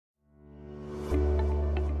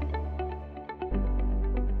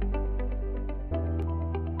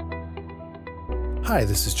Hi,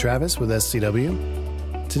 this is Travis with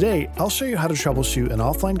SCW. Today, I'll show you how to troubleshoot an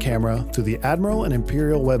offline camera through the Admiral and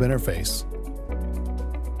Imperial web interface.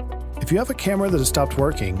 If you have a camera that has stopped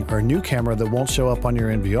working or a new camera that won't show up on your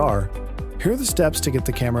NVR, here are the steps to get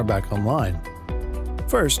the camera back online.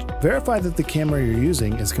 First, verify that the camera you're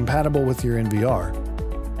using is compatible with your NVR.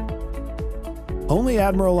 Only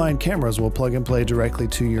Admiral line cameras will plug and play directly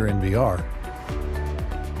to your NVR.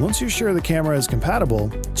 Once you're sure the camera is compatible,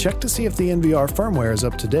 check to see if the NVR firmware is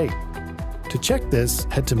up to date. To check this,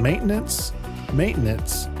 head to Maintenance,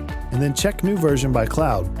 Maintenance, and then check New Version by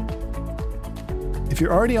Cloud. If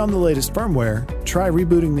you're already on the latest firmware, try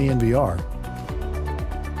rebooting the NVR.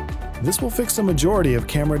 This will fix the majority of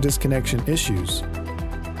camera disconnection issues.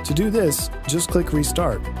 To do this, just click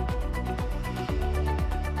Restart.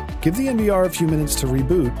 Give the NVR a few minutes to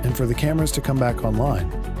reboot and for the cameras to come back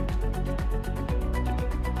online.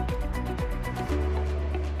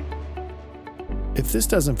 If this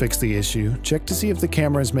doesn't fix the issue, check to see if the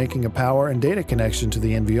camera is making a power and data connection to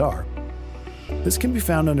the NVR. This can be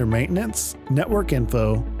found under Maintenance, Network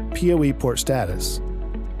Info, PoE Port Status.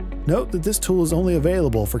 Note that this tool is only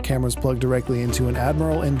available for cameras plugged directly into an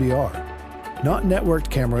Admiral NVR, not networked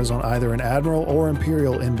cameras on either an Admiral or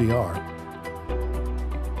Imperial NVR.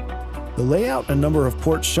 The layout and number of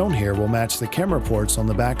ports shown here will match the camera ports on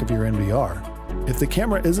the back of your NVR. If the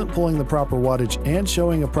camera isn't pulling the proper wattage and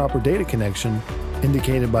showing a proper data connection,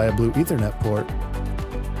 indicated by a blue Ethernet port,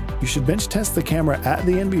 you should bench test the camera at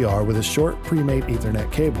the NVR with a short pre-made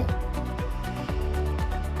Ethernet cable.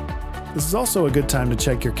 This is also a good time to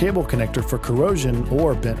check your cable connector for corrosion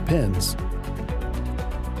or bent pins.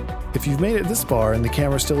 If you've made it this far and the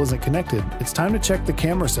camera still isn't connected, it's time to check the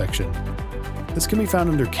camera section. This can be found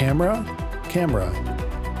under Camera, Camera.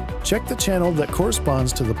 Check the channel that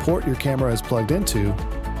corresponds to the port your camera is plugged into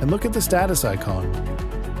and look at the status icon.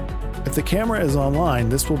 If the camera is online,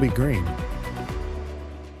 this will be green.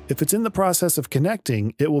 If it's in the process of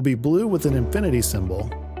connecting, it will be blue with an infinity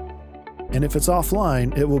symbol. And if it's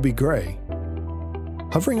offline, it will be gray.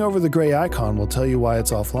 Hovering over the gray icon will tell you why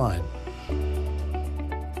it's offline.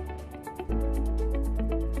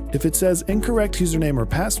 If it says incorrect username or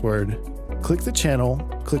password, click the channel,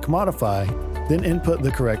 click Modify, then input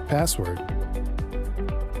the correct password.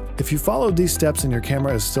 If you followed these steps and your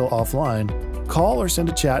camera is still offline, call or send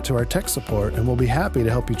a chat to our tech support and we'll be happy to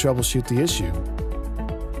help you troubleshoot the issue.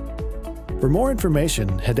 For more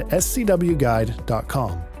information, head to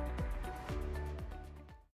scwguide.com.